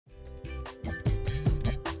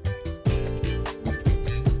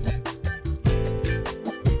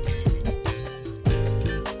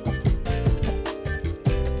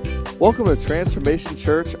Welcome to Transformation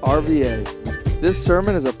Church RVA. This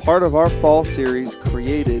sermon is a part of our fall series,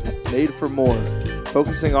 Created, Made for More,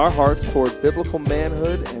 focusing our hearts toward biblical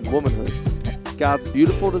manhood and womanhood. God's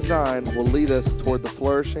beautiful design will lead us toward the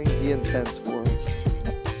flourishing He intends for us.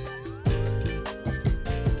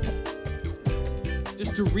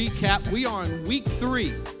 Just to recap, we are in week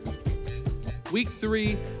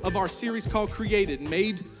three of our series called Created,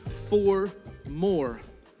 Made for More.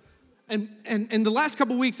 And the last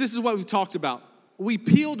couple weeks, this is what we've talked about. We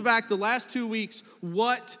peeled back the last 2 weeks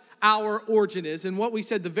what our origin is. And what we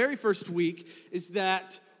said the very first week is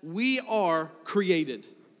that we are created.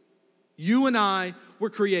 You and I were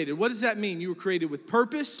created. What does that mean? You were created with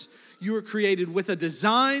purpose. You were created with a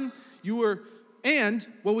design. And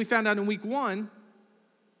what we found out in week 1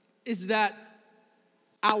 is that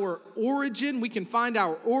our origin, we can find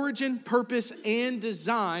our origin, purpose, and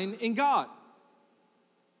design in God.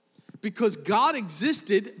 Because God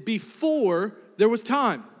existed before there was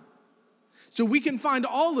time. So we can find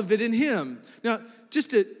all of it in Him. Now, just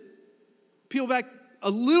to peel back a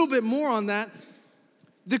little bit more on that,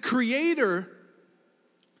 the Creator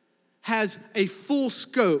has a full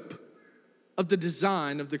scope of the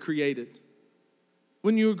design of the created.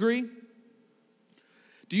 Wouldn't you agree?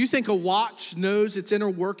 Do you think a watch knows its inner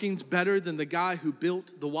workings better than the guy who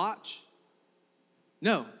built the watch?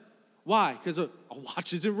 No. Why? Because a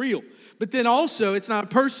watch isn't real. But then also, it's not a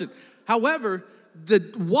person. However,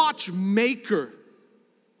 the watchmaker,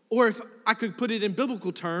 or if I could put it in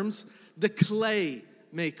biblical terms, the clay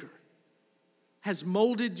maker, has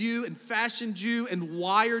molded you and fashioned you and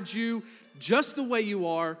wired you just the way you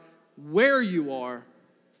are, where you are,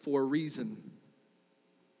 for a reason.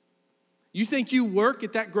 You think you work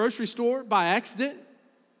at that grocery store by accident?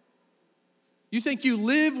 You think you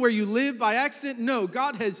live where you live by accident? No,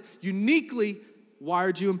 God has uniquely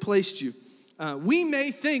wired you and placed you. We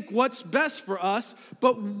may think what's best for us,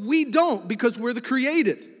 but we don't because we're the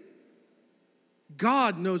created.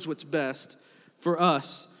 God knows what's best for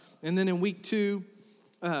us. And then in week 2,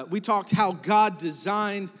 we talked how God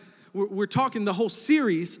designed, we're talking the whole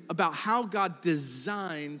series about how God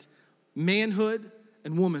designed manhood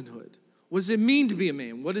and womanhood. What does it mean to be a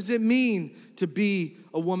man? What does it mean to be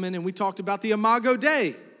a woman? And we talked about the Imago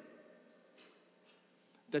Dei.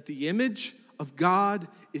 That the image of God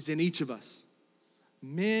is in each of us.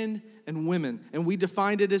 Men and women. And we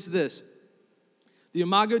defined it as this. The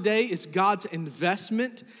Imago Dei is God's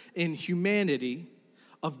investment in humanity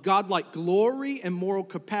of godlike glory and moral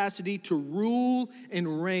capacity to rule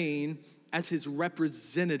and reign as His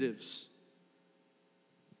representatives.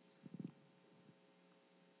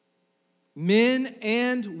 Men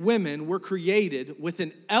and women were created with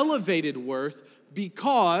an elevated worth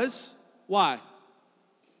because, why?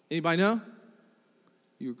 Anybody know?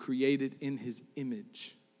 You were created in His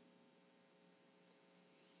image.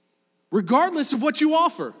 Regardless of what you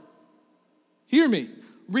offer, hear me,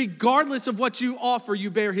 regardless of what you offer, you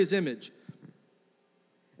bear His image.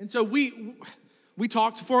 And so we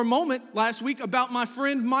talked for a moment last week about my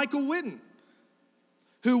friend Michael Whitten,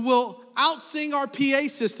 who will outsing our PA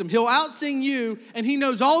system. He'll outsing you, and he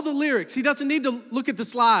knows all the lyrics. He doesn't need to look at the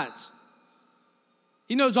slides.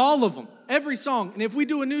 He knows all of them, every song. And if we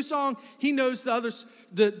do a new song, he knows the others,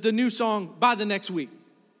 the new song by the next week.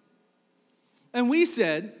 And we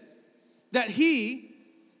said that he,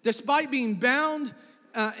 despite being bound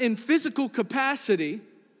in physical capacity,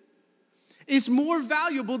 is more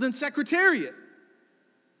valuable than Secretariat.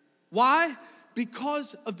 Why?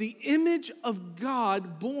 Because of the image of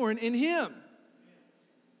God born in him.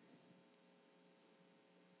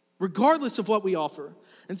 Regardless of what we offer.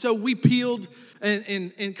 And so we peeled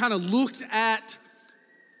and kind of looked at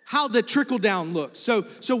how the trickle down looks. So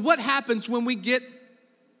what happens when we get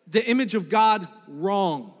the image of God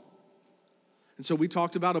wrong? And so we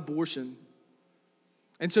talked about abortion.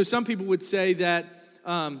 And so some people would say that,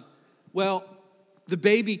 the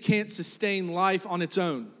baby can't sustain life on its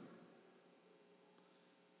own.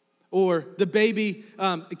 Or the baby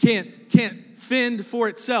can't fend for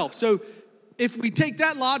itself. So if we take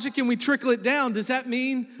that logic and we trickle it down, does that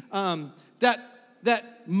mean that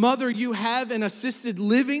mother you have in assisted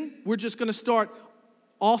living, we're just going to start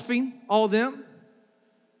offing all them?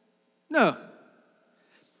 No.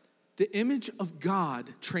 The image of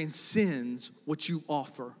God transcends what you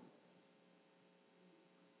offer.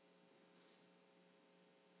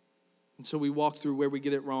 And so we walk through where we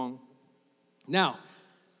get it wrong. Now,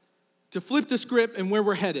 to flip the script and where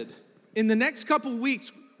we're headed. In the next couple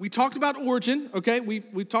weeks, we talked about origin, okay? We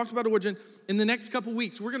talked about origin. In the next couple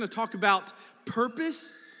weeks, we're going to talk about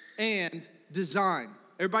purpose and design.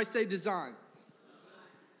 Everybody say design.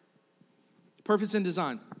 Purpose and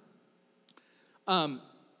design.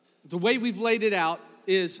 The way we've laid it out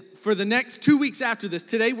is for the next 2 weeks after this.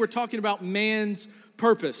 Today we're talking about man's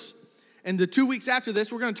purpose. And the 2 weeks after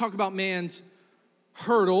this, we're going to talk about man's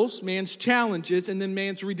hurdles, man's challenges, and then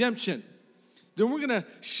man's redemption. Then we're going to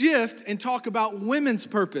shift and talk about women's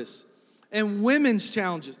purpose and women's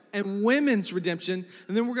challenges and women's redemption.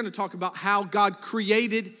 And then we're going to talk about how God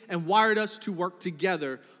created and wired us to work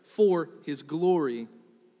together for his glory.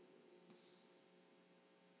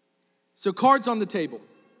 So cards on the table.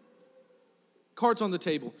 Cards on the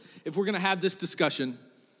table. If we're going to have this discussion,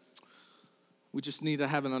 we just need to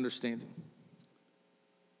have an understanding.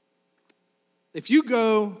 If you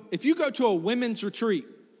go to a women's retreat,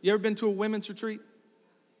 you ever been to a women's retreat?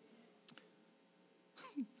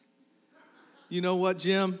 You know what,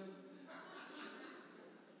 Jim?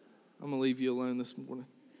 I'm going to leave you alone this morning.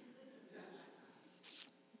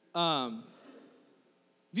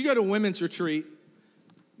 If you go to a women's retreat,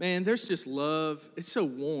 man, there's just love. It's so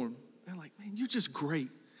warm. They're like, man, you're just great.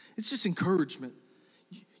 It's just encouragement.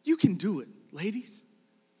 You can do it, ladies.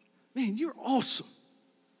 Man, you're awesome.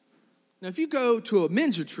 Now, if you go to a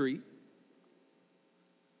men's retreat,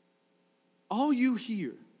 all you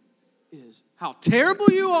hear is how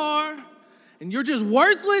terrible you are, and you're just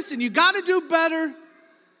worthless, and you got to do better.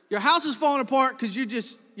 Your house is falling apart because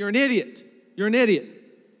you're an idiot. You're an idiot.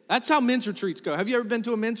 That's how men's retreats go. Have you ever been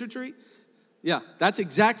to a men's retreat? Yeah, that's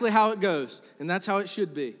exactly how it goes, and that's how it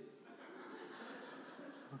should be.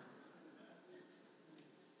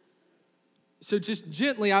 So just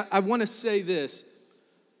gently, I want to say this.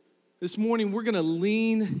 This morning, we're going to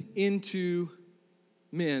lean into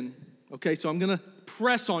men, okay? So I'm going to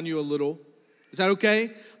press on you a little. Is that okay?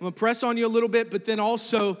 I'm going to press on you a little bit, but then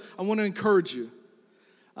also I want to encourage you.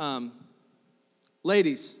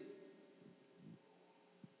 Ladies,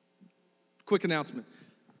 quick announcement.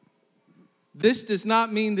 This does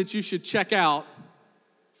not mean that you should check out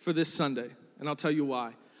for this Sunday, and I'll tell you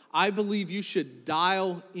why. I believe you should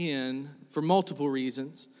dial in for multiple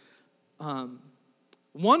reasons.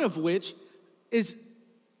 One of which is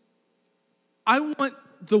I want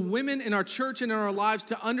the women in our church and in our lives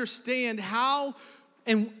to understand how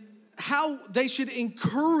they should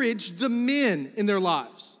encourage the men in their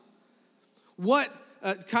lives. What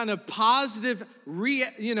kind of positive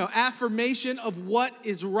affirmation of what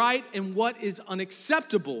is right and what is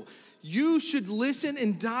unacceptable. You should listen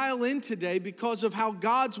and dial in today because of how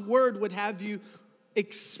God's word would have you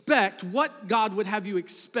expect, what God would have you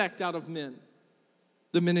expect out of men.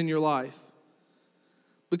 The men in your life.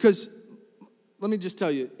 Because, let me just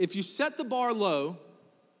tell you, if you set the bar low,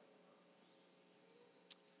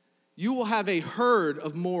 you will have a herd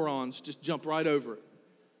of morons just jump right over it.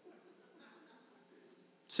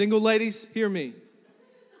 Single ladies, hear me.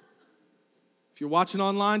 If you're watching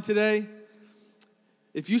online today,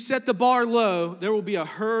 if you set the bar low, there will be a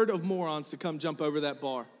herd of morons to come jump over that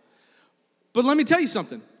bar. But let me tell you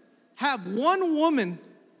something. Have one woman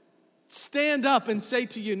stand up and say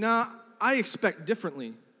to you, nah, I expect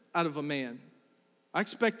differently out of a man. I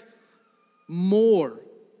expect more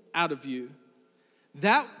out of you.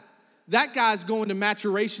 That guy's going to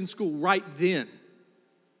maturation school right then.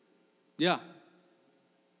 Yeah.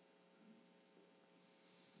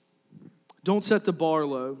 Don't set the bar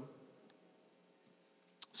low.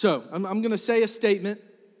 So, I'm going to say a statement,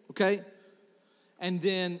 okay? And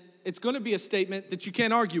then it's going to be a statement that you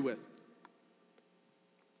can't argue with.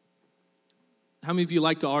 How many of you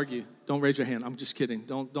like to argue? Don't raise your hand. I'm just kidding.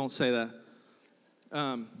 Don't say that.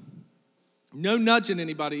 No nudging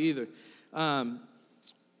anybody either.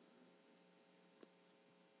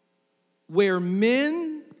 Where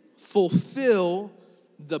men fulfill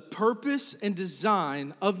the purpose and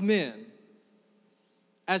design of men,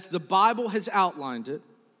 as the Bible has outlined it,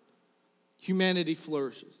 humanity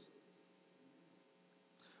flourishes.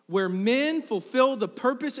 Where men fulfill the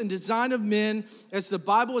purpose and design of men, as the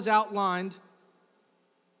Bible has outlined,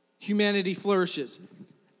 humanity flourishes.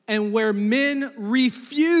 And where men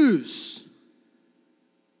refuse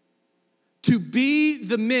to be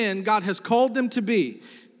the men God has called them to be,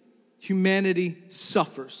 humanity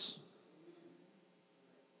suffers.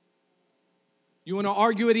 You want to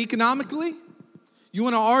argue it economically? You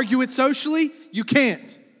want to argue it socially? You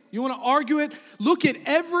can't. You want to argue it? Look at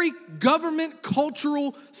every government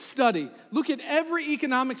cultural study. Look at every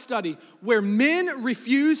economic study. Where men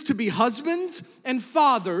refuse to be husbands and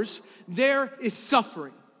fathers, there is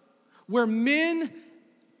suffering. Where men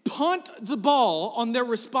punt the ball on their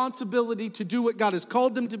responsibility to do what God has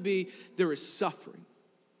called them to be, there is suffering.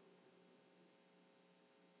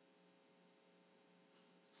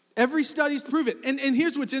 Every study's prove it. And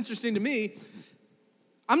here's what's interesting to me.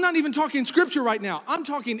 I'm not even talking scripture right now. I'm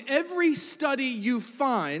talking every study you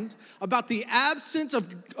find about the absence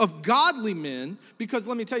of godly men, because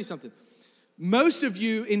let me tell you something. Most of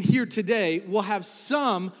you in here today will have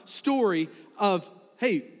some story of,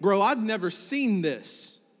 hey, bro, I've never seen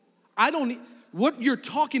this. What you're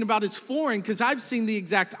talking about is foreign because I've seen the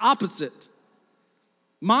exact opposite.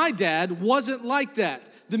 My dad wasn't like that.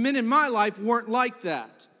 The men in my life weren't like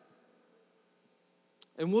that.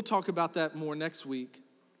 And we'll talk about that more next week.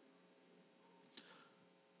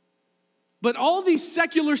 But all these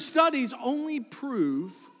secular studies only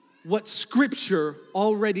prove what Scripture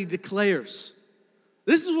already declares.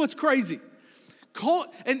 This is what's crazy.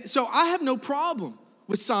 And so I have no problem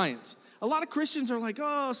with science. A lot of Christians are like,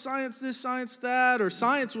 oh, science this, science that. Or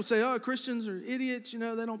science will say, oh, Christians are idiots, they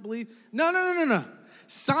don't believe. No.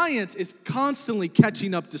 Science is constantly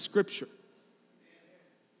catching up to Scripture.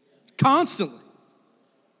 Constantly.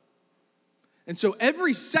 And so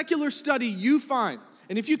every secular study you find,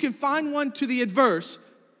 and if you can find one to the adverse,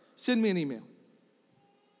 send me an email.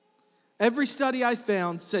 Every study I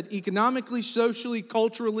found said economically, socially,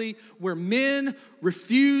 culturally, where men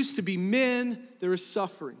refuse to be men, there is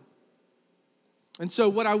suffering. And so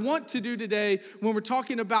what I want to do today, when we're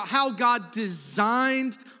talking about how God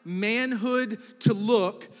designed manhood to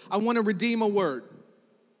look, I want to redeem a word.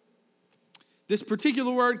 This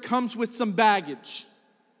particular word comes with some baggage,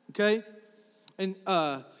 okay? And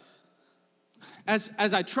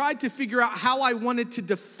as I tried to figure out how I wanted to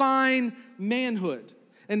define manhood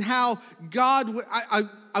and how God,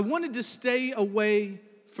 I wanted to stay away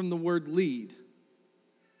from the word lead.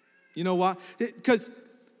 You know why? Because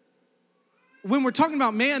when we're talking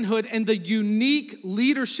about manhood and the unique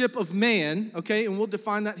leadership of man, okay, and we'll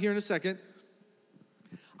define that here in a second,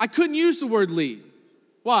 I couldn't use the word lead.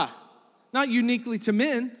 Why? Not uniquely to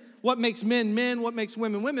men. What makes men men? What makes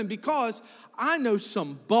women women? Because I know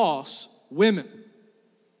some boss women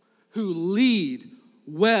who lead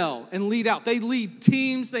well and lead out. They lead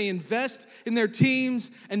teams, they invest in their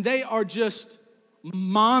teams, and they are just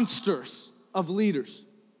monsters of leaders.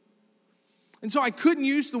 And so I couldn't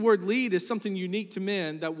use the word lead as something unique to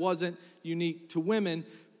men that wasn't unique to women,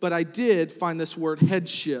 but I did find this word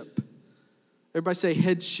headship. Everybody say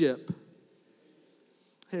headship.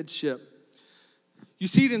 Headship. You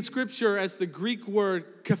see it in Scripture as the Greek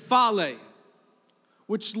word kephale,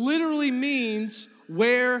 which literally means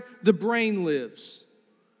where the brain lives.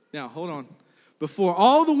 Now, hold on. Before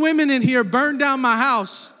all the women in here burn down my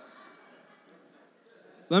house,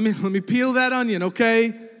 let me peel that onion,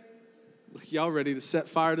 okay? Y'all ready to set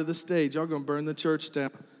fire to the stage. Y'all gonna burn the church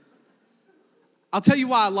down. I'll tell you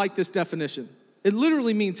why I like this definition. It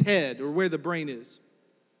literally means head, or where the brain is.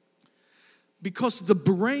 Because the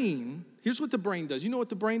brain, here's what the brain does. You know what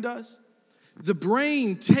the brain does? The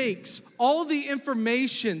brain takes all the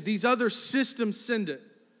information these other systems send it.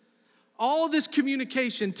 All this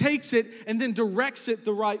communication, takes it and then directs it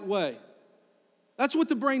the right way. That's what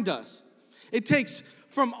the brain does. It takes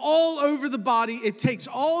from all over the body, it takes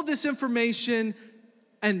all this information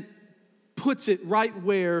and puts it right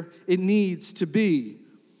where it needs to be.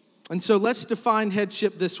 And so let's define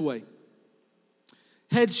headship this way.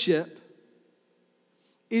 Headship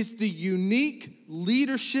is the unique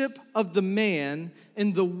leadership of the man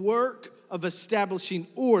in the work of establishing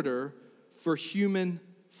order for human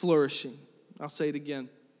flourishing. I'll say it again.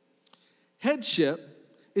 Headship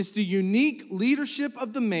is the unique leadership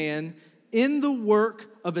of the man in the work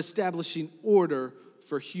of establishing order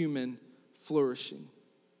for human flourishing.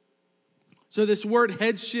 So this word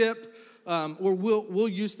headship, or we'll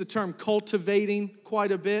use the term cultivating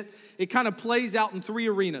quite a bit. It kind of plays out in three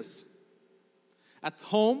arenas. At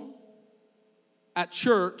home, at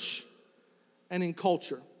church, and in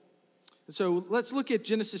culture. And so let's look at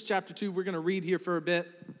Genesis chapter 2. We're going to read here for a bit.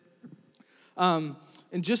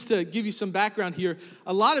 And just to give you some background here,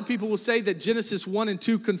 a lot of people will say that Genesis 1 and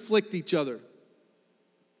 2 conflict each other.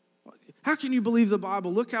 How can you believe the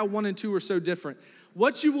Bible? Look how 1 and 2 are so different.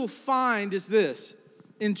 What you will find is this.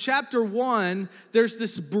 In chapter 1, there's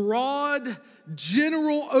this broad,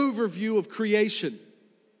 general overview of creation.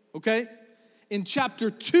 Okay? In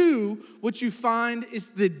chapter 2, what you find is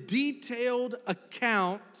the detailed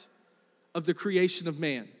account of the creation of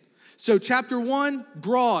man. So chapter 1,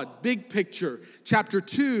 broad, big picture. Chapter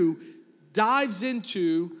 2 dives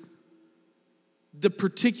into the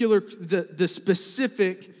particular, the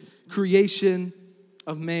specific creation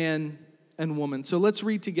of man and woman. So let's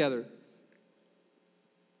read together.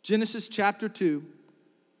 Genesis chapter 2,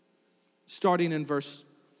 starting in verse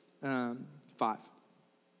 5.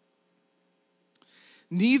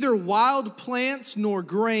 Neither wild plants nor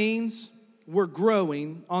grains were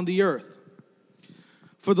growing on the earth,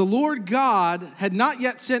 For the Lord God had not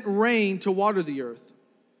yet sent rain to water the earth,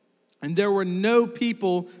 and there were no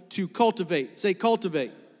people to cultivate. Say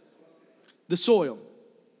cultivate. The soil.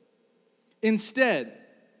 Instead,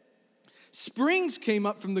 springs came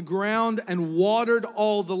up from the ground and watered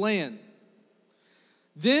all the land.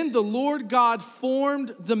 Then the Lord God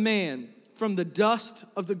formed the man from the dust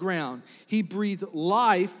of the ground. He breathed the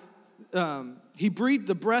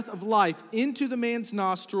breath of life into the man's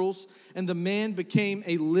nostrils, and the man became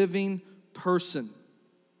a living person.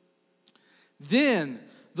 Then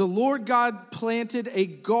the Lord God planted a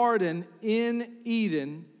garden in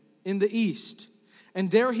Eden in the east,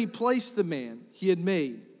 and there he placed the man he had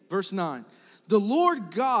made. Verse 9. The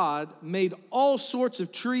Lord God made all sorts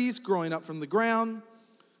of trees growing up from the ground,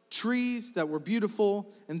 trees that were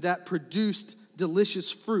beautiful and that produced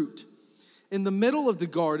delicious fruit. In the middle of the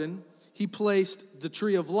garden, he placed the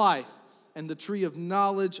tree of life and the tree of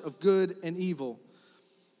knowledge of good and evil.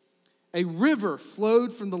 A river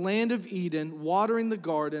flowed from the land of Eden, watering the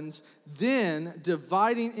gardens, then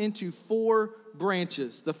dividing into 4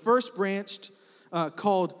 branches. The first branch,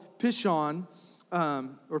 called Pishon,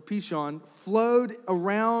 flowed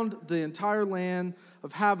around the entire land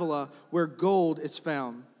of Havilah, where gold is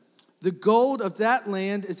found. The gold of that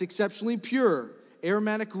land is exceptionally pure.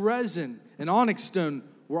 Aromatic resin and onyx stone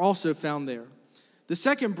were also found there. The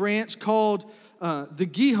second branch, called the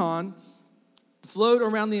Gihon, flowed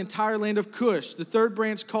around the entire land of Cush. The third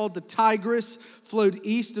branch, called the Tigris, flowed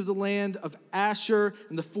east of the land of Asher.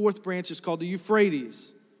 And the fourth branch is called the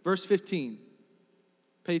Euphrates. Verse 15.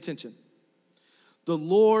 Pay attention. The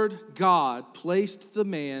Lord God placed the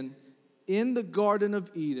man in the Garden of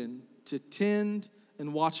Eden to tend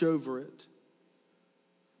and watch over it.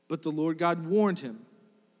 But the Lord God warned him,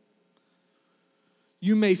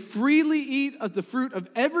 you may freely eat of the fruit of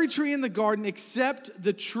every tree in the garden except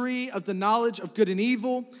the tree of the knowledge of good and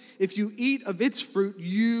evil. If you eat of its fruit,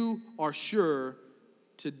 you are sure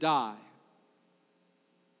to die.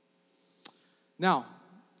 Now,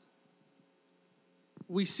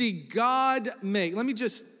 we see God make,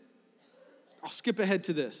 I'll skip ahead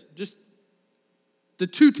to this. Just the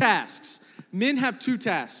 2 tasks. Men have 2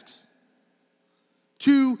 tasks.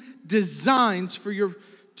 2 designs for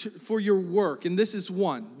your work, and this is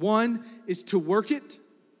one. One is to work it,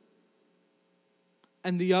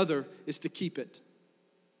 and the other is to keep it.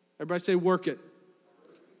 Everybody say work it,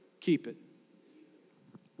 keep it.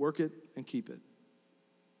 Work it and keep it.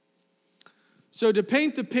 So to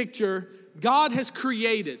paint the picture, God has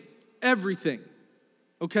created everything,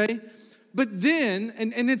 okay? But then,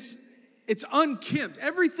 and it's unkempt.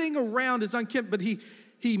 Everything around is unkempt, but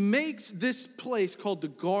he makes this place called the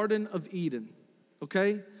Garden of Eden,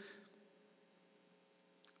 okay?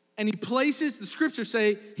 And the scriptures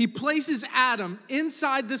say, he places Adam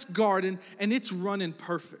inside this garden, and it's running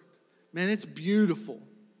perfect. Man, it's beautiful.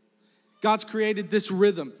 God's created this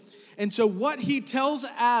rhythm. And so what he tells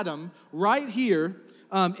Adam right here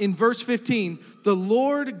in verse 15, the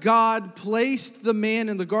Lord God placed the man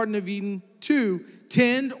in the Garden of Eden to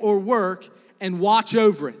tend or work and watch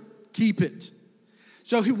over it, keep it.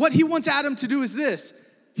 So what he wants Adam to do is this.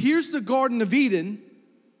 Here's the Garden of Eden.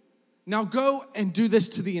 Now go and do this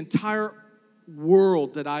to the entire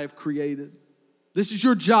world that I have created. This is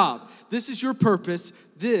your job. This is your purpose.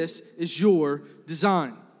 This is your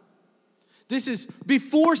design. This is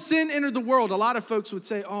before sin entered the world. A lot of folks would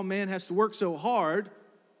say, oh, man has to work so hard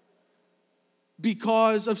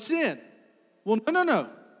because of sin. Well, no.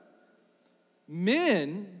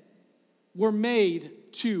 Men were made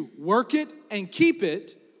to work it and keep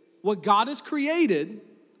it, what God has created,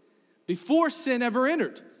 before sin ever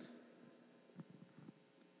entered.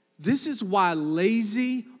 This is why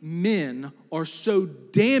lazy men are so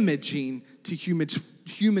damaging to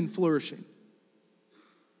human flourishing.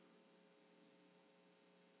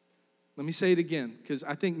 Let me say it again, because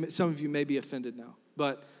I think some of you may be offended now.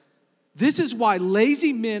 But this is why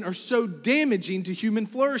lazy men are so damaging to human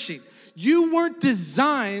flourishing. You weren't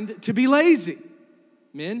designed to be lazy.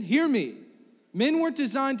 Men, hear me. Men weren't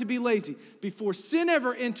designed to be lazy. Before sin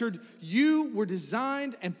ever entered, you were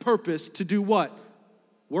designed and purposed to do what?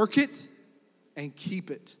 Work it and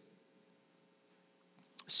keep it.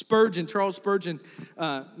 Charles Spurgeon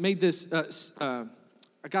made this, I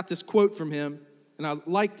got this quote from him, and I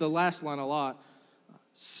like the last line a lot.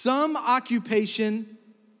 Some occupation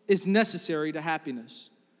is necessary to happiness.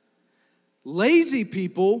 Lazy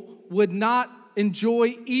people would not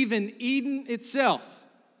enjoy even Eden itself.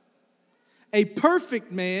 A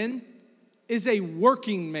perfect man is a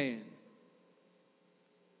working man.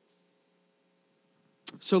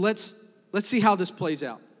 So let's see how this plays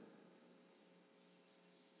out.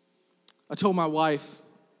 I told my wife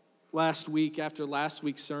last week after last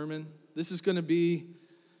week's sermon. This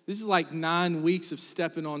is like 9 weeks of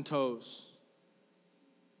stepping on toes.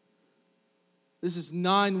 This is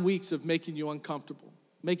 9 weeks of making you uncomfortable,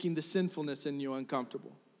 making the sinfulness in you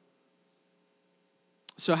uncomfortable.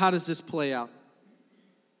 So how does this play out?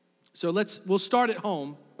 So we'll start at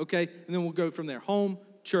home, okay? And then we'll go from there. Home,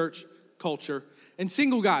 church, culture, and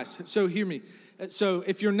single guys. So hear me. So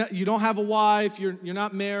if you don't have a wife, you're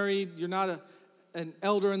not married, you're not an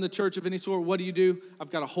elder in the church of any sort, what do? I've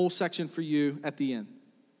got a whole section for you at the end.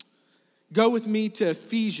 Go with me to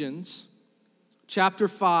Ephesians chapter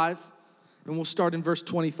 5, and we'll start in verse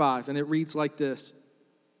 25, and it reads like this.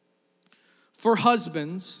 For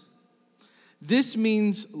husbands, this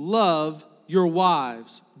means love your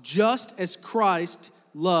wives, just as Christ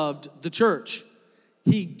loved the church.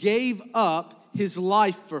 He gave up his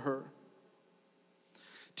life for her,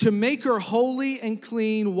 to make her holy and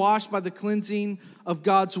clean, washed by the cleansing of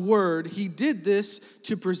God's word. He did this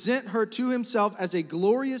to present her to himself as a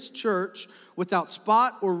glorious church without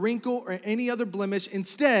spot or wrinkle or any other blemish.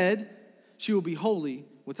 Instead, she will be holy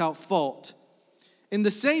without fault. In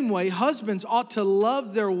the same way, husbands ought to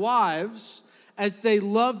love their wives as they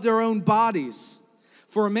love their own bodies.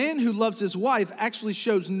 For a man who loves his wife actually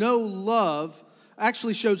shows love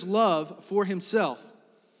for himself.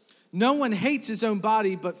 No one hates his own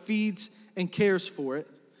body, but feeds and cares for it,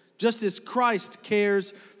 just as Christ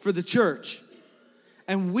cares for the church.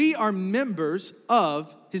 And we are members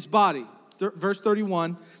of his body. Verse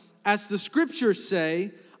 31, as the scriptures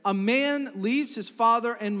say, a man leaves his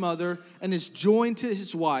father and mother and is joined to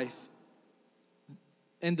his wife,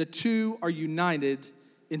 and the two are united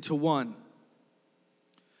into one.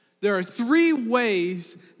 There are 3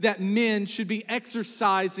 ways that men should be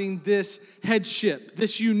exercising this headship,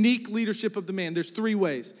 this unique leadership of the man. There's 3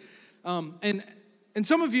 ways. And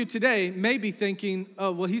some of you today may be thinking,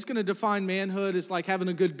 oh, well, he's going to define manhood as like having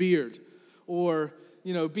a good beard or,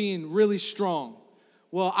 being really strong.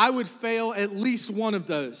 Well, I would fail at least one of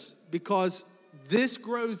those because this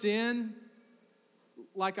grows in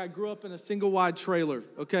like I grew up in a single wide trailer,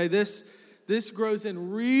 okay? This grows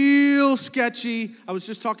in real sketchy. I was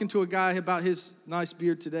just talking to a guy about his nice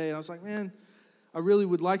beard today, and I was like, man, I really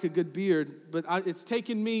would like a good beard, but it's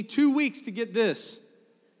taken me 2 weeks to get this.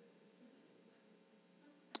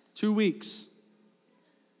 2 weeks.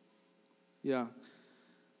 Yeah.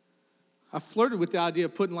 I flirted with the idea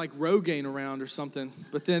of putting like Rogaine around or something,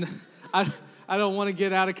 but then I don't want to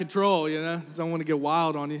get out of control, Don't want to get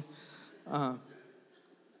wild on you.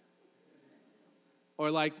 Or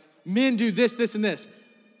like, men do this, this, and this.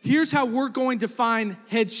 Here's how we're going to find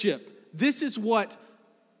headship. This is what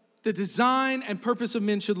the design and purpose of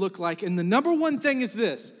men should look like. And the number one thing is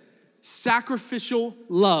this: sacrificial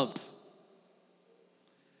love.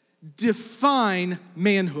 Define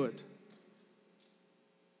manhood.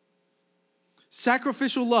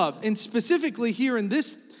 Sacrificial love. And specifically here in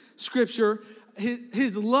this scripture,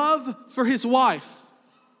 his love for his wife.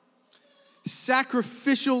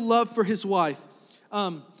 Sacrificial love for his wife.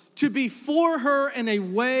 To be for her in a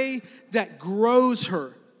way that grows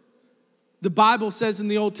her. The Bible says in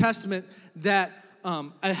the Old Testament that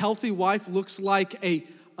a healthy wife looks like a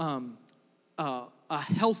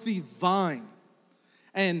healthy vine.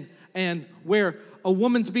 And where a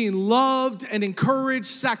woman's being loved and encouraged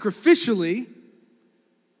sacrificially,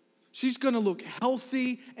 she's going to look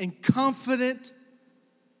healthy and confident.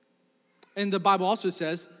 And the Bible also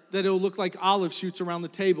says that it'll look like olive shoots around the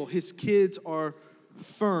table. His kids are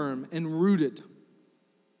firm and rooted.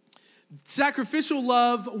 Sacrificial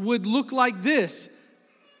love would look like this.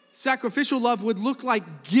 Sacrificial love would look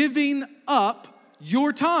like giving up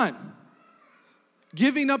your time.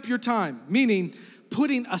 Giving up your time, meaning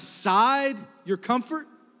putting aside your comfort.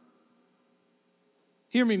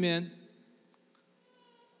 Hear me, men.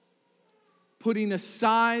 Putting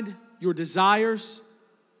aside your desires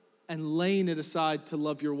and laying it aside to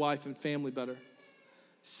love your wife and family better.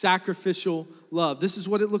 Sacrificial love. This is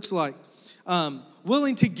what it looks like.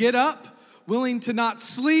 Willing to get up, willing to not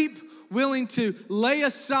sleep, willing to lay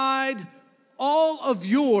aside all of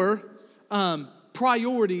your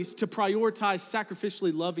priorities to prioritize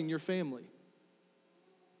sacrificially loving your family.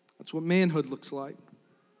 That's what manhood looks like.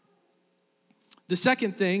 The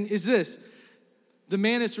second thing is this. The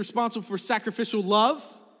man is responsible for sacrificial love.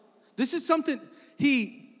 This is something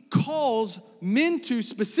he calls men to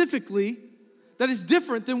specifically that is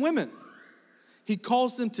different than women. He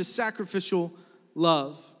calls them to sacrificial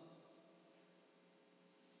love.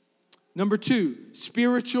 Number 2,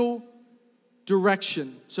 spiritual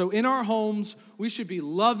direction. So in our homes, we should be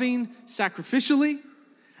loving sacrificially,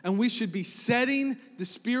 and we should be setting the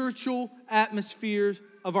spiritual atmosphere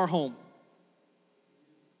of our home.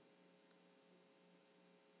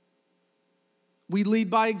 We lead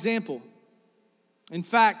by example. In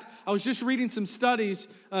fact, I was just reading some studies,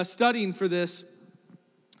 studying for this,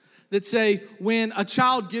 that say when a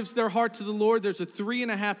child gives their heart to the Lord, there's a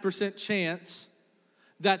 3.5% chance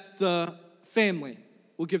that the family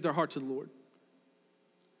will give their heart to the Lord.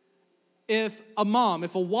 If a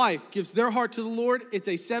wife gives their heart to the Lord, it's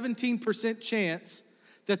a 17% chance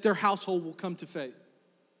that their household will come to faith.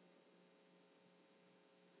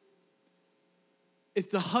 If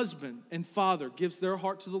the husband and father gives their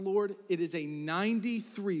heart to the Lord, it is a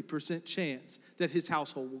 93% chance that his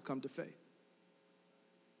household will come to faith.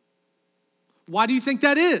 Why do you think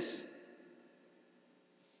that is?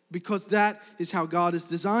 Because that is how God has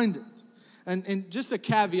designed it. And just a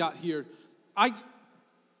caveat here,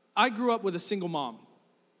 I grew up with a single mom.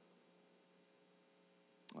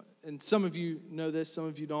 And some of you know this, some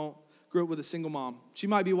of you don't. Grew up with a single mom. She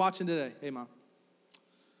might be watching today. Hey, Mom.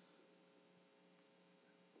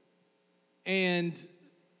 And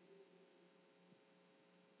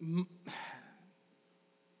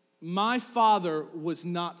my father was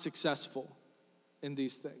not successful in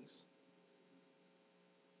these things.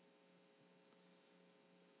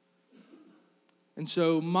 And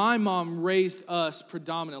so my mom raised us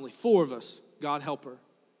predominantly, 4 of us, God help her,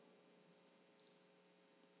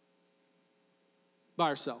 by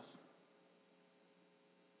herself.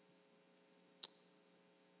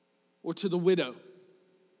 Or to the widow.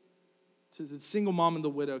 To the single mom and the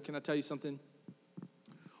widow, can I tell you something?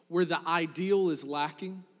 Where the ideal is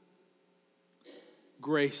lacking,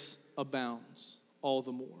 grace abounds all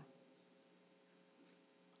the more.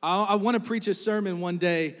 I want to preach a sermon one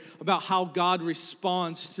day about how God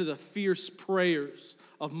responds to the fierce prayers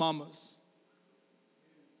of mamas.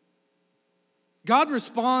 God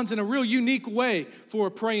responds in a real unique way for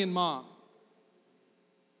a praying mom.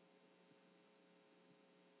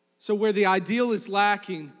 So where the ideal is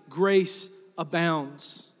lacking, grace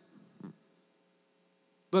abounds.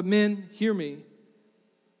 But men, hear me.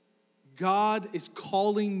 God is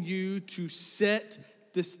calling you to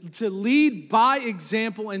to lead by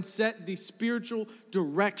example and set the spiritual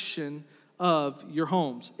direction of your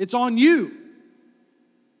homes. It's on you.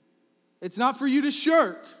 It's not for you to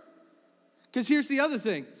shirk. Because here's the other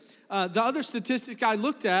thing. The other statistic I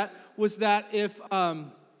looked at was that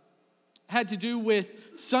had to do with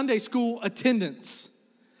Sunday school attendance.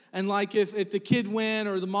 And like if the kid went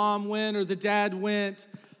or the mom went or the dad went,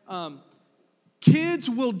 kids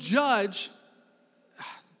will judge.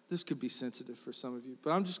 This could be sensitive for some of you,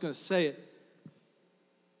 but I'm just going to say it.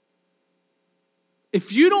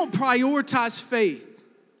 If you don't prioritize faith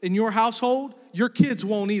in your household, your kids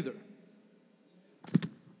won't either.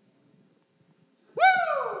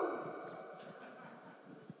 Woo!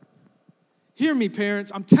 Hear me,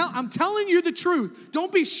 parents. I'm telling you the truth.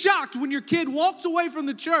 Don't be shocked when your kid walks away from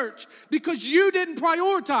the church because you didn't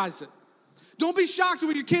prioritize it. Don't be shocked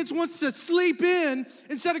when your kids wants to sleep in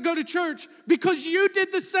instead of go to church because you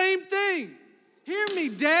did the same thing. Hear me,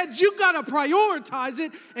 Dad. You got to prioritize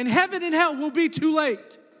it, and heaven and hell will be too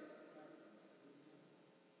late.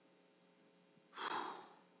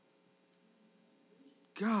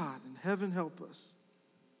 God in heaven help us.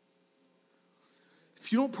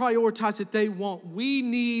 If you don't prioritize it, they won't. We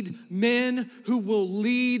need men who will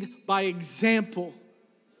lead by example.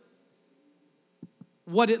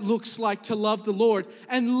 What it looks like to love the Lord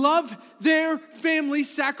and love their family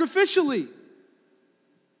sacrificially.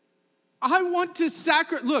 I want to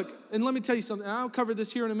look, and let me tell you something. I'll cover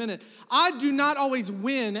this here in a minute. I do not always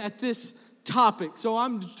win at this topic, so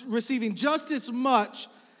I'm receiving just as much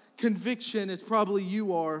conviction as probably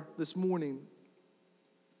you are this morning.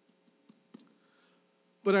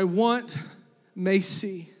 But I want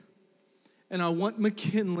Macy and I want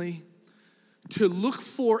McKinley to look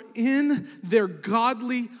for in their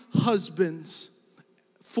godly husbands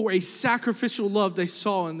for a sacrificial love they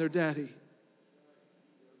saw in their daddy.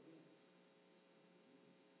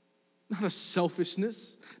 Not a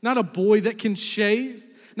selfishness, not a boy that can shave,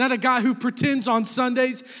 not a guy who pretends on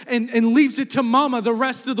Sundays and leaves it to mama the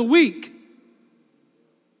rest of the week.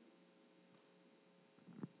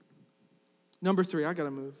 Number 3, I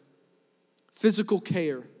gotta move. Physical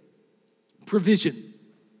care, provision.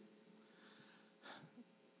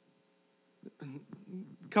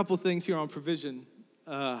 Couple things here on provision.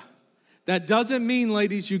 That doesn't mean,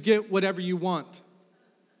 ladies, you get whatever you want.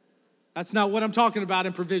 That's not what I'm talking about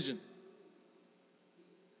in provision.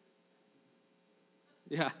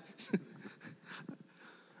 Yeah.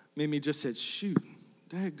 Mimi just said, shoot,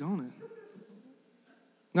 daggone it.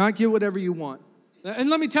 Not get whatever you want. And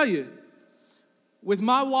let me tell you, with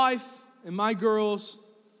my wife and my girls,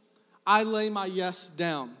 I lay my yes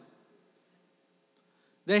down.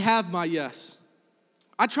 They have my yes.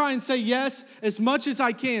 I try and say yes as much as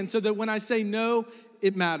I can so that when I say no,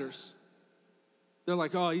 it matters. They're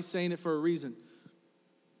like, oh, he's saying it for a reason.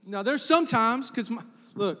 Now, there's sometimes, because,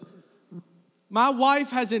 look, my wife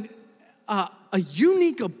has a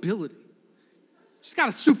unique ability. She's got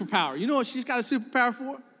a superpower. You know what she's got a superpower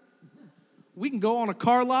for? We can go on a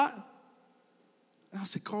car lot, and I'll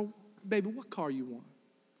say, Carl, baby, what car you want?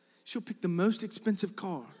 She'll pick the most expensive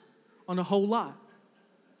car on the whole lot.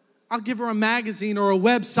 I'll give her a magazine or a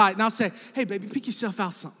website, and I'll say, hey, baby, pick yourself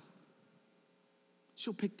out something.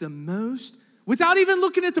 She'll pick the most, without even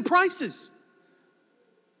looking at the prices.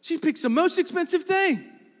 She picks the most expensive thing.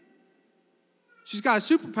 She's got a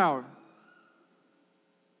superpower.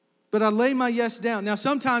 But I lay my yes down. Now,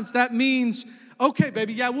 sometimes that means, okay,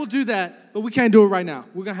 baby, yeah, we'll do that, but we can't do it right now.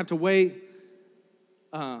 We're going to have to wait.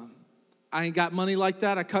 I ain't got money like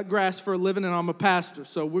that. I cut grass for a living, and I'm a pastor,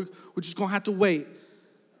 so we're just going to have to wait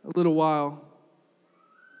a little while.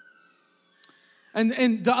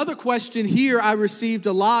 And the other question here I received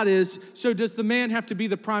a lot is, so does the man have to be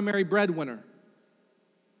the primary breadwinner?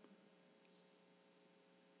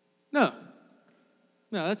 No,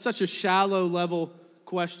 that's such a shallow level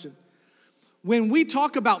question. When we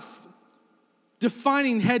talk about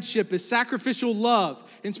defining headship as sacrificial love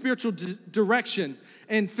and spiritual direction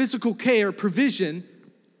and physical care, provision,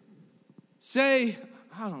 say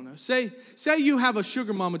you have a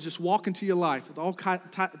sugar mama just walk into your life with all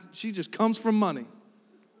she just comes from money.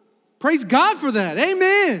 Praise God for that.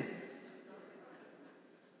 Amen.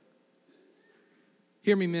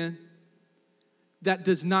 Hear me, men. That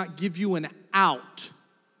does not give you an out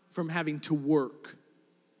from having to work.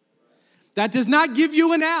 That does not give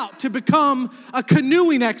you an out to become a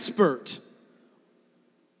canoeing expert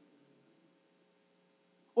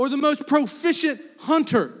or the most proficient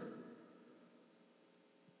hunter.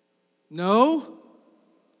 No.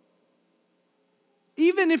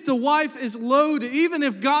 Even if the wife is loaded, even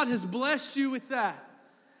if God has blessed you with that,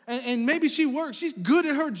 and maybe she works, she's good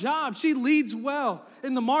at her job, she leads well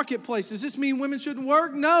in the marketplace. Does this mean women shouldn't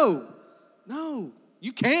work? No,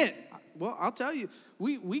 you can't. Well, I'll tell you,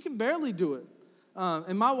 we can barely do it.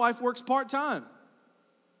 And my wife works part-time.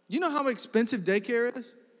 You know how expensive daycare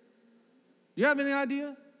is? You have any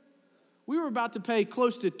idea? We were about to pay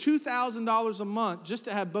close to $2,000 a month just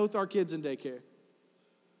to have both our kids in daycare.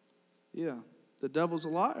 Yeah, the devil's a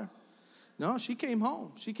liar. No, she came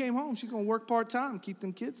home. She's going to work part-time, keep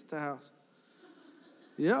them kids at the house.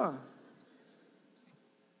 Yeah.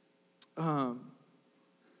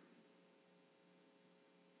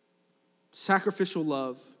 Sacrificial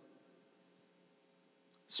love,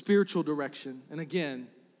 spiritual direction, and again,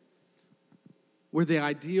 where the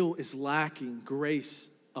ideal is lacking, grace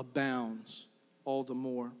abounds all the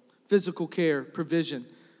more. Physical care, provision.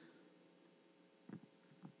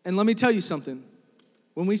 And let me tell you something.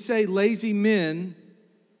 When we say lazy men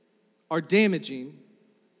are damaging,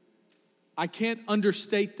 I can't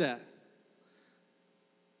understate that.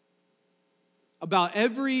 About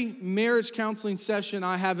every marriage counseling session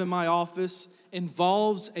I have in my office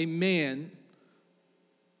involves a man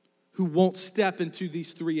who won't step into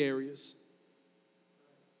these three areas.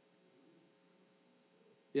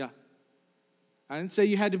 Yeah. I didn't say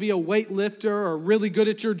you had to be a weightlifter or really good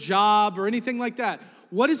at your job or anything like that.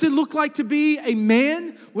 What does it look like to be a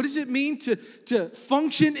man? What does it mean to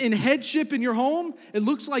function in headship in your home? It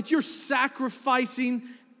looks like you're sacrificing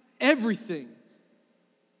everything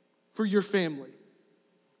for your family.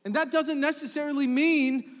 And that doesn't necessarily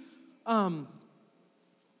mean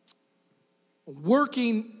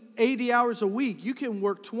working 80 hours a week. You can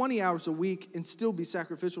work 20 hours a week and still be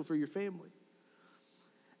sacrificial for your family.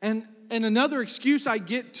 And another excuse I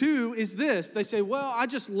get too is this. They say, well, I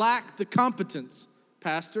just lack the competence,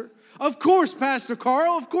 Pastor. Of course, Pastor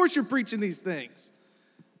Carl, of course you're preaching these things.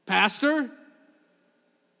 Pastor,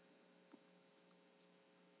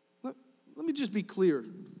 let me just be clear.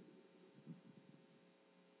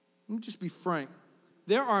 Let me just be frank.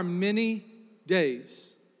 There are many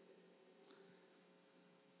days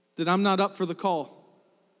that I'm not up for the call.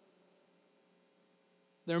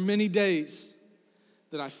 There are many days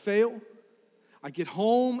that I fail. I get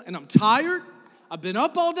home and I'm tired. I've been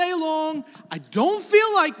up all day long. I don't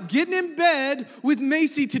feel like getting in bed with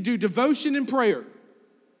Macy to do devotion and prayer.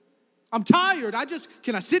 I'm tired.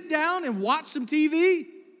 Can I sit down and watch some TV?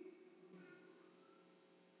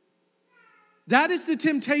 That is the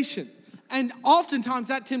temptation. And oftentimes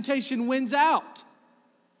that temptation wins out.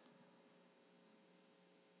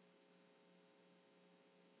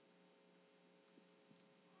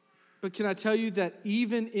 But can I tell you that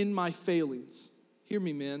even in my failings, hear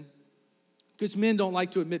me, men, Because men don't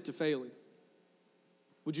like to admit to failing.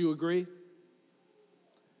 Would you agree?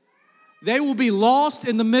 They will be lost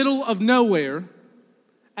in the middle of nowhere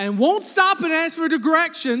and won't stop and ask for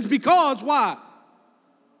directions because why?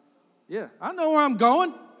 Yeah, I know where I'm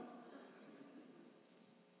going.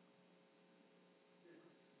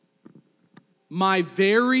 My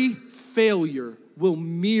very failure will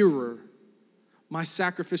mirror my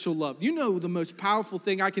sacrificial love. You know the most powerful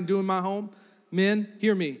thing I can do in my home? Men,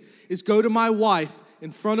 hear me, is go to my wife in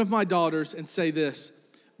front of my daughters and say this,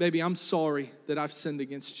 baby, I'm sorry that I've sinned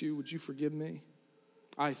against you. Would you forgive me?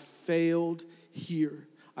 I failed here.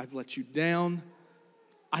 I've let you down.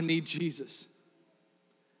 I need Jesus.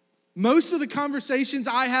 Most of the conversations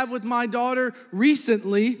I have with my daughter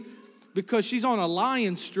recently, because she's on a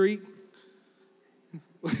lying streak.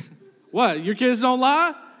 What, your kids don't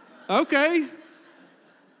lie? Okay.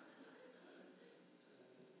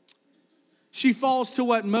 She falls to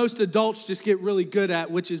what most adults just get really good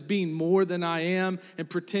at, which is being more than I am and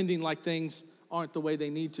pretending like things aren't the way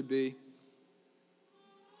they need to be.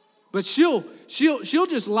 But she'll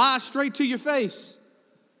just lie straight to your face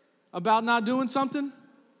about not doing something.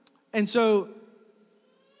 And so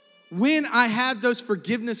when I have those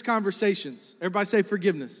forgiveness conversations, everybody say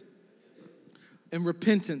forgiveness and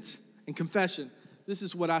repentance and confession, this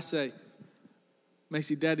is what I say.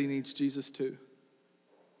 Macy, Daddy needs Jesus too.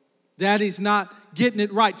 Daddy's not getting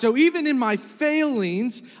it right. So even in my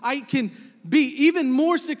failings, I can be even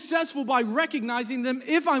more successful by recognizing them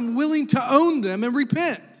if I'm willing to own them and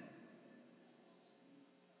repent.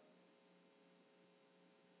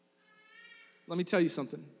 Let me tell you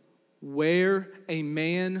something. Where a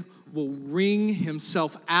man will wring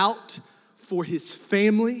himself out for his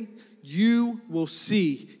family, you will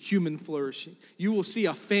see human flourishing. You will see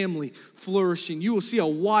a family flourishing. You will see a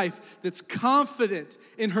wife that's confident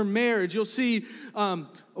in her marriage. You'll see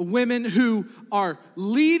women who are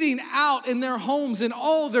leading out in their homes in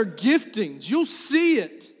all their giftings. You'll see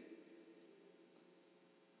it.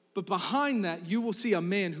 But behind that, you will see a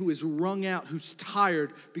man who is wrung out, who's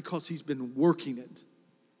tired because he's been working it.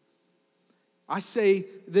 I say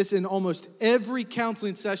this in almost every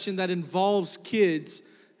counseling session that involves kids,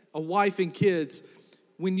 a wife and kids.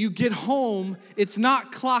 When you get home, it's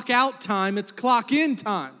not clock out time, it's clock in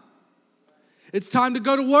time. It's time to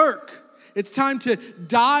go to work. It's time to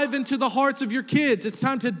dive into the hearts of your kids. It's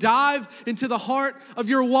time to dive into the heart of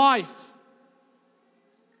your wife.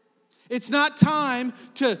 It's not time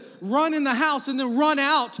to run in the house and then run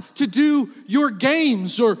out to do your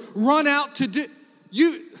games or run out to do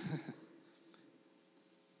you.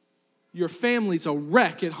 Your family's a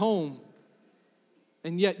wreck at home,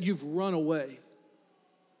 and yet you've run away.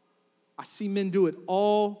 I see men do it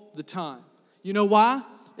all the time. You know why?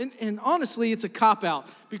 And honestly, it's a cop-out.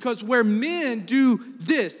 Because where men do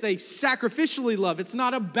this, they sacrificially love. It's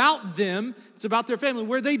not about them. It's about their family.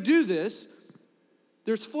 Where they do this,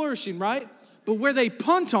 there's flourishing, right? But where they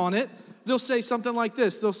punt on it, they'll say something like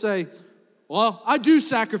this. They'll say, well, I do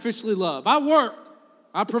sacrificially love. I work.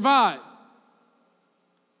 I provide.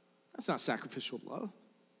 That's not sacrificial love.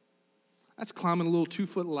 That's climbing a little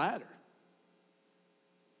 2-foot ladder.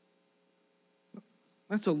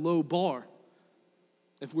 That's a low bar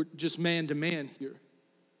if we're just man to man here.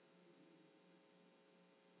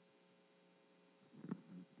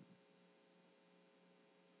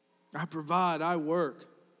 I provide, I work.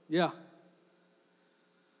 Yeah.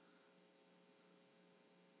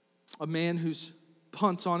 A man who's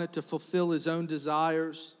punts on it to fulfill his own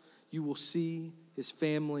desires, you will see his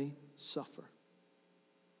family suffer.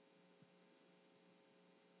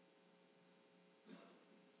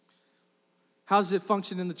 How does it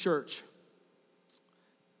function in the church?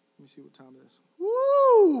 Let me see what time it is.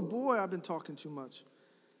 Woo, boy, I've been talking too much.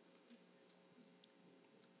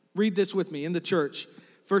 Read this with me in the church.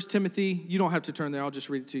 1 Timothy, you don't have to turn there, I'll just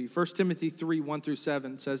read it to you. 1 Timothy 3,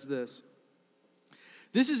 1-7 says this.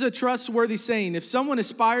 This is a trustworthy saying. If someone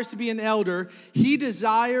aspires to be an elder, he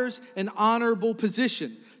desires an honorable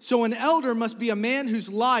position. So an elder must be a man whose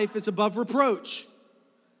life is above reproach.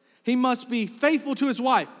 He must be faithful to his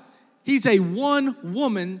wife. He's a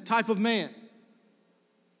one-woman type of man.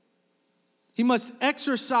 He must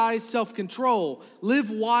exercise self-control, live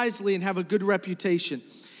wisely, and have a good reputation.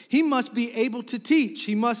 He must be able to teach.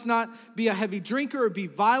 He must not be a heavy drinker or be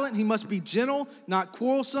violent. He must be gentle, not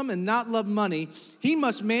quarrelsome, and not love money. He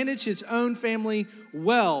must manage his own family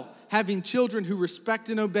well, having children who respect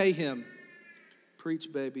and obey him.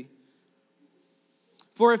 Preach, baby.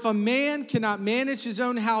 For if a man cannot manage his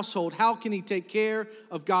own household, how can he take care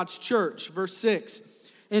of God's church? Verse 6.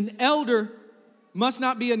 An elder must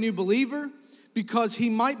not be a new believer because he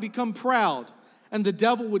might become proud, and the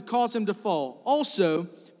devil would cause him to fall. Also,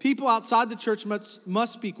 people outside the church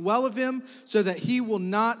must speak well of him so that he will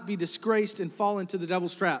not be disgraced and fall into the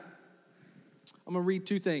devil's trap. I'm going to read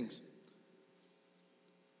two things.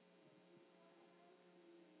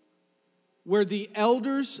 Where the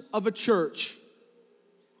elders of a church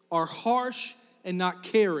are harsh and not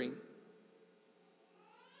caring,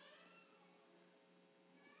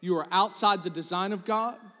 you are outside the design of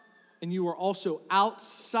God, and you are also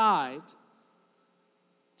outside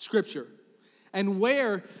Scripture. And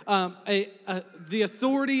where the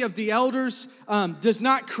authority of the elders does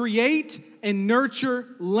not create and nurture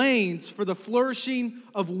lanes for the flourishing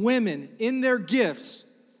of women in their gifts,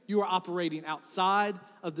 you are operating outside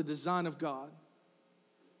of the design of God.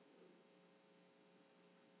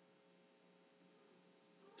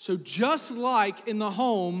 So just like in the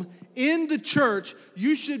home, in the church,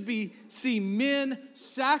 you should see men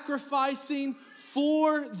sacrificing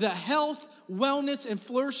for the health, wellness, and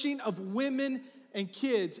flourishing of women and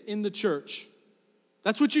kids in the church.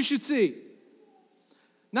 That's what you should see.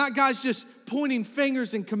 Not guys just pointing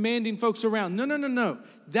fingers and commanding folks around. No.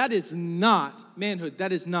 That is not manhood.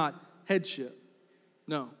 That is not headship.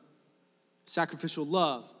 No. Sacrificial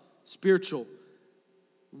love, spiritual.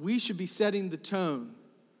 We should be setting the tone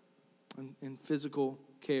in physical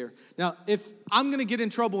care. Now, if I'm going to get in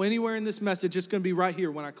trouble anywhere in this message, it's going to be right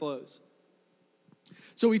here when I close.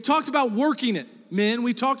 So we talked about working it, men.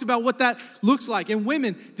 We talked about what that looks like. And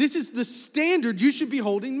women, this is the standard you should be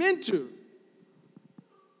holding men to.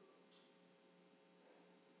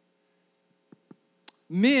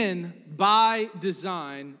 Men, by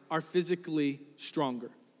design, are physically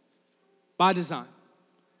stronger. By design.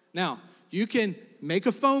 Now, you can make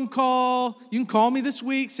a phone call. You can call me this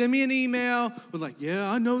week, send me an email. We're like,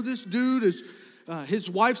 yeah, I know this dude is, his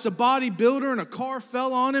wife's a bodybuilder and a car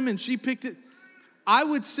fell on him and she picked it. I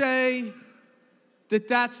would say that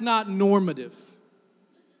that's not normative.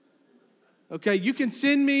 Okay, you can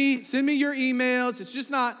send me your emails. It's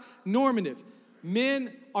just not normative.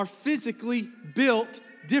 Men are physically built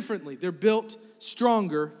differently. They're built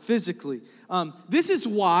stronger physically. This is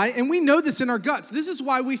why, and we know this in our guts, this is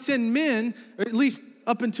why we send men, or at least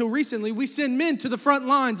up until recently, we send men to the front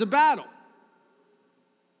lines of battle.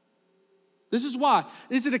 This is why.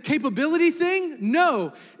 Is it a capability thing?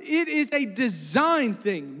 No. It is a design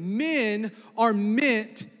thing. Men are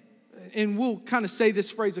meant, and we'll kind of say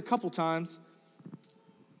this phrase a couple times,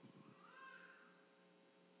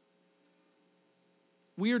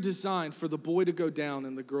 we are designed for the boy to go down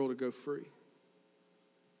and the girl to go free.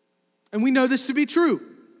 And we know this to be true.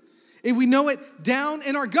 And we know it down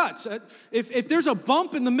in our guts. If there's a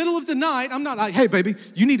bump in the middle of the night, I'm not like, hey, baby,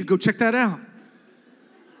 you need to go check that out.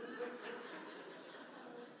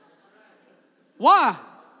 Why?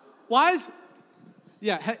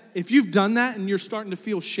 Yeah, if you've done that and you're starting to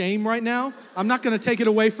feel shame right now, I'm not going to take it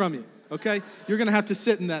away from you, okay? You're going to have to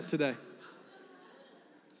sit in that today.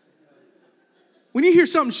 When you hear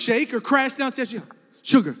something shake or crash downstairs, you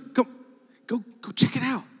sugar, go check it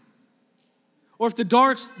out. Or if the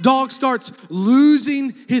dog starts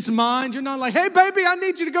losing his mind, you're not like, hey, baby, I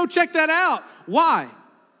need you to go check that out. Why?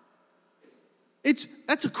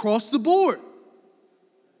 That's across the board.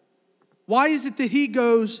 Why is it that he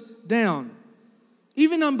goes down?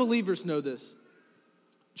 Even unbelievers know this.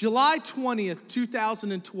 July 20th,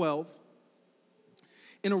 2012,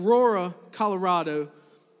 in Aurora, Colorado,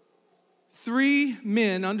 3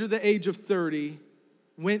 men under the age of 30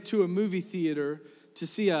 went to a movie theater to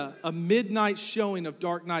see a midnight showing of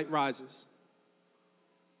Dark Knight Rises.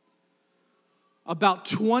 About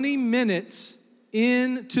 20 minutes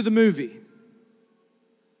into the movie,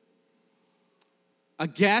 a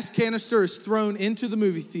gas canister is thrown into the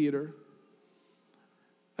movie theater.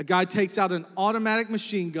 A guy takes out an automatic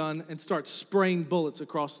machine gun and starts spraying bullets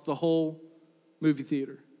across the whole movie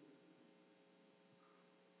theater.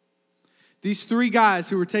 These 3 guys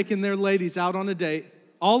who were taking their ladies out on a date,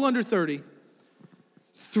 all under 30,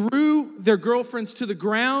 threw their girlfriends to the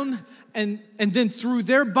ground and then threw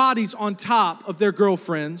their bodies on top of their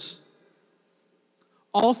girlfriends.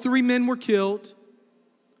 All 3 men were killed.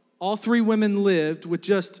 All 3 women lived with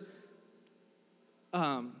just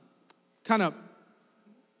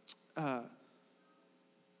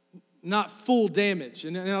not full damage.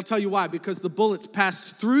 And I'll tell you why. Because the bullets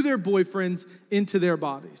passed through their boyfriends into their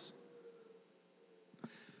bodies.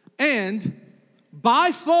 And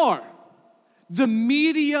by far, the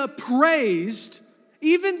media praised,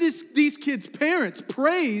 even these kids' parents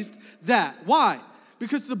praised that. Why?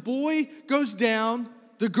 Because the boy goes down,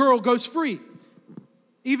 the girl goes free.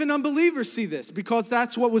 Even unbelievers see this because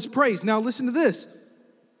that's what was praised. Now listen to this.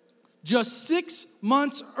 Just 6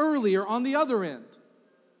 months earlier on the other end,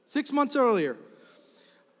 6 months earlier,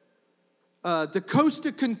 the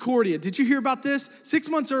Costa Concordia. Did you hear about this? 6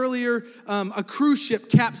 months earlier, a cruise ship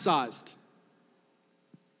capsized.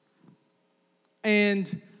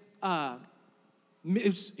 And it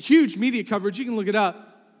was huge media coverage. You can look it up.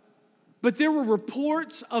 But there were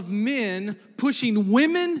reports of men pushing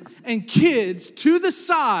women and kids to the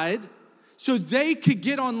side so they could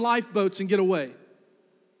get on lifeboats and get away.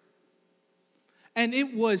 And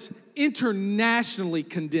it was internationally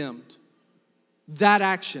condemned, that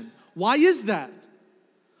action. Why is that?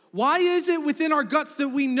 Why is it within our guts that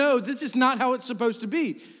we know this is not how it's supposed to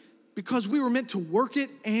be? Because we were meant to work it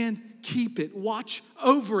and keep it, watch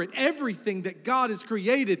over it. Everything that God has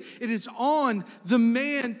created, it is on the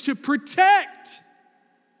man to protect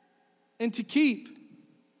and to keep.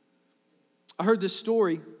 I heard this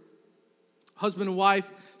story. Husband and wife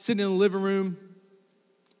sitting in the living room,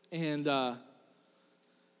 and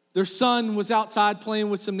their son was outside playing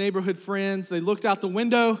with some neighborhood friends. They looked out the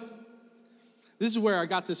window. This is where I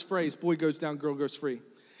got this phrase, boy goes down, girl goes free.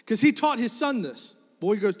 Because he taught his son this.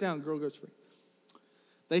 Boy goes down, girl goes free.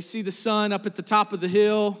 They see the sun up at the top of the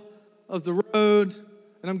hill of the road.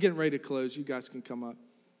 And I'm getting ready to close. You guys can come up.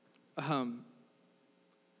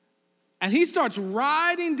 And he starts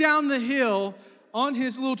riding down the hill on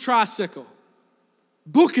his little tricycle.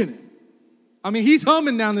 Booking it. I mean, he's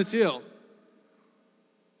humming down this hill.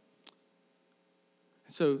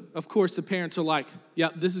 So, of course, the parents are like, yeah,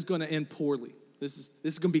 this is going to end poorly. This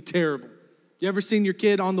is going to be terrible. You ever seen your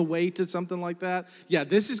kid on the way to something like that? Yeah,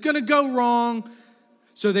 this is going to go wrong.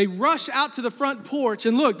 So they rush out to the front porch,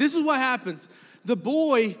 and look, this is what happens. The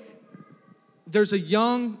boy, there's a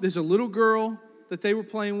little girl that they were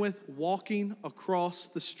playing with walking across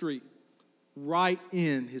the street, right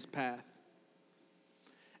in his path.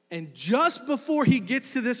 And just before he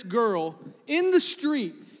gets to this girl in the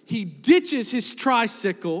street, he ditches his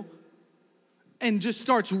tricycle and just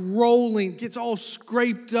starts rolling, gets all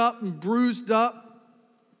scraped up and bruised up.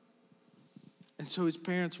 And so his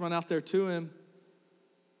parents run out there to him,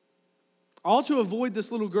 all to avoid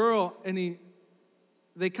this little girl, and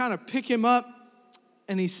they kind of pick him up,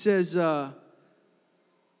 and he says, I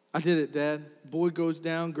did it, Dad. Boy goes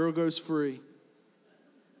down, girl goes free.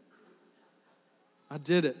 I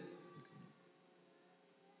did it.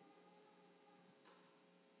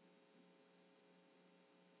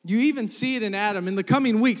 You even see it in Adam. In the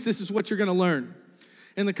coming weeks, this is what you're going to learn.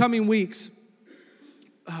 In the coming weeks,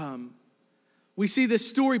 we see this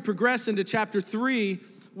story progress into chapter 3,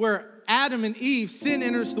 where Adam and Eve, sin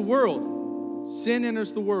enters the world. Sin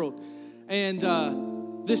enters the world. And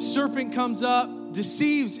this serpent comes up,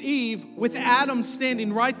 deceives Eve, with Adam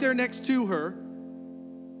standing right there next to her.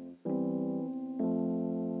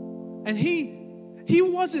 And he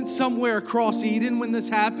wasn't somewhere across Eden when this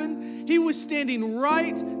happened. He was standing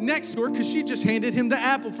right next to her because she just handed him the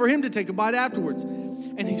apple for him to take a bite afterwards.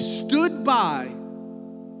 And he stood by,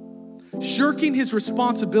 shirking his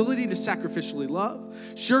responsibility to sacrificially love,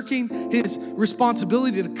 shirking his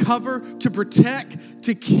responsibility to cover, to protect,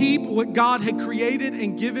 to keep what God had created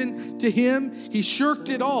and given to him. He shirked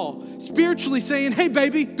it all, spiritually saying, hey,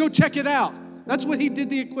 baby, go check it out. That's what he did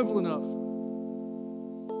the equivalent of.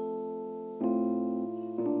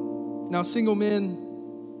 Now, single men,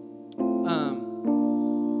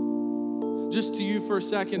 just to you for a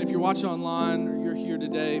second, if you're watching online or you're here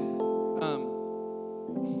today,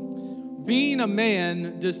 being a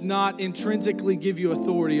man does not intrinsically give you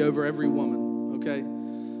authority over every woman, okay?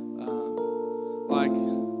 Like,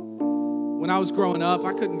 when I was growing up,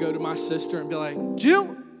 I couldn't go to my sister and be like,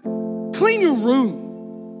 Jill, clean your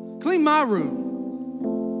room. Clean my room.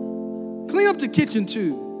 Clean up the kitchen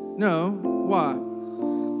too. No, why?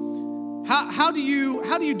 How do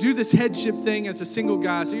you do this headship thing as a single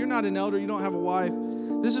guy? So you're not an elder, you don't have a wife.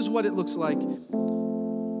 This is what it looks like.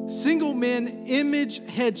 Single men image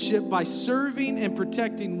headship by serving and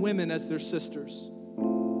protecting women as their sisters.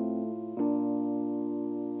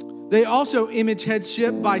 They also image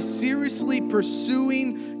headship by seriously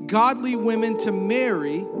pursuing godly women to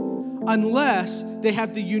marry unless they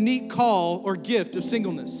have the unique call or gift of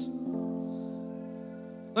singleness.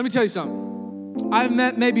 Let me tell you something. I've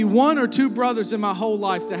met maybe one or two brothers in my whole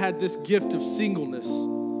life that had this gift of singleness.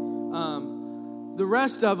 The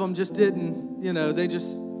rest of them just didn't,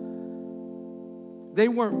 they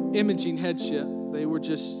weren't imaging headship. They were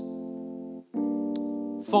just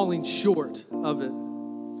falling short of it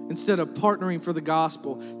instead of partnering for the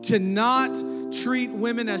gospel. To not treat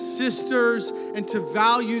women as sisters and to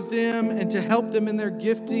value them and to help them in their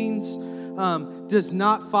giftings does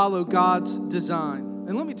not follow God's design.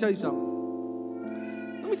 And let me tell you something.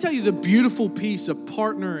 Let me tell you the beautiful piece of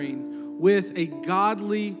partnering with a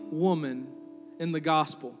godly woman in the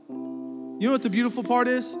gospel. You know what the beautiful part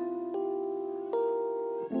is?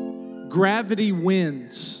 Gravity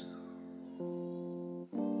wins.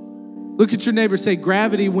 Look at your neighbor, say,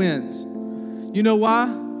 gravity wins. You know why?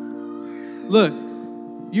 Look,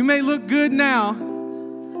 you may look good now.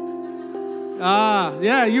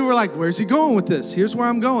 Yeah, you were like, where's he going with this? Here's where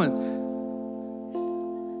I'm going.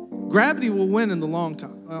 Gravity will win in the long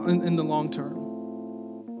time. In the long term.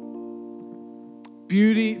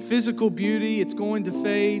 Beauty, physical beauty, it's going to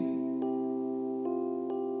fade.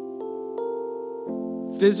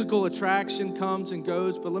 Physical attraction comes and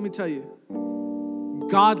goes, but let me tell you,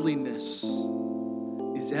 godliness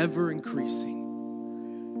is ever increasing.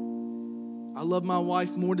 I love my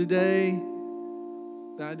wife more today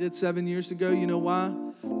than I did 7 years ago. You know why?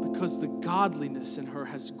 Because the godliness in her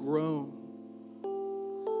has grown.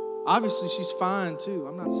 Obviously, she's fine too.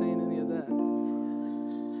 I'm not saying any of that.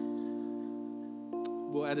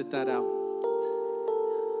 We'll edit that out.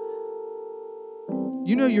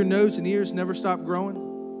 You know your nose and ears never stop growing?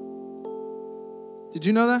 Did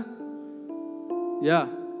you know that? Yeah.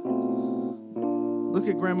 Look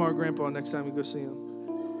at Grandma or Grandpa next time you go see them.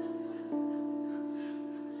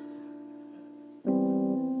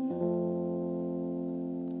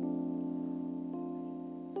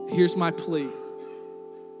 Here's my plea.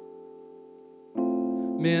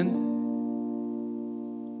 Men,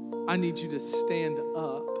 I need you to stand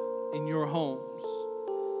up in your homes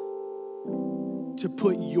to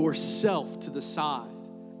put yourself to the side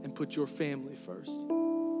and put your family first.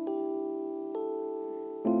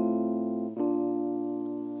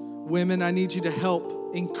 Women, I need you to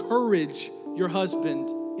help encourage your husband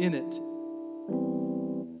in it.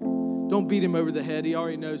 Don't beat him over the head. He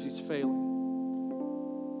already knows he's failing.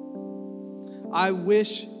 I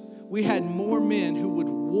wish we had more men who would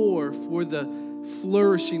war for the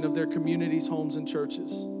flourishing of their communities, homes, and churches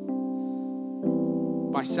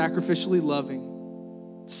by sacrificially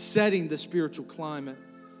loving, setting the spiritual climate,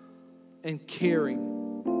 and caring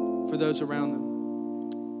for those around them.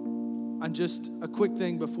 And just a quick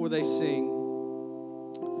thing before they sing.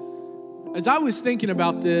 As I was thinking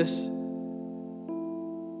about this,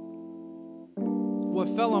 what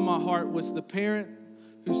fell on my heart was the parent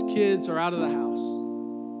whose kids are out of the house.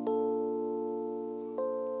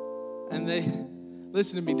 And they,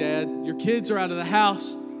 listen to me, Dad, your kids are out of the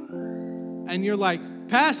house, and you're like,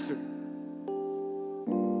 Pastor,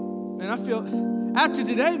 man, I feel, after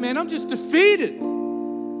today, man, I'm just defeated.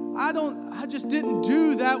 I just didn't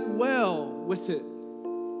do that well with it.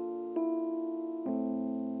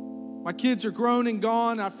 My kids are grown and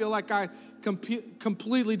gone. I feel like I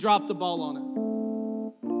completely dropped the ball on it.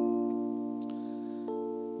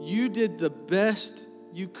 You did the best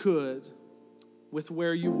you could with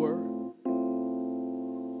where you were.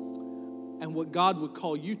 And what God would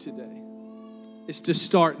call you today is to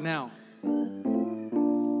start now.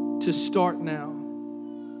 To start now.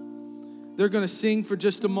 They're going to sing for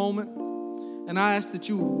just a moment. And I ask that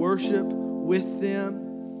you would worship with them.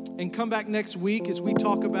 And come back next week as we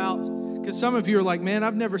talk about, because some of you are like, man,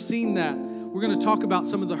 I've never seen that. We're going to talk about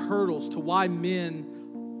some of the hurdles to why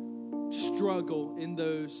men struggle in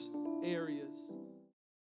those areas.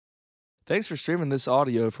 Thanks for streaming this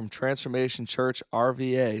audio from Transformation Church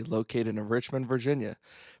RVA, located in Richmond, Virginia.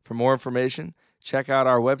 For more information, check out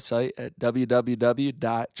our website at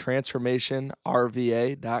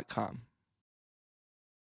www.transformationrva.com.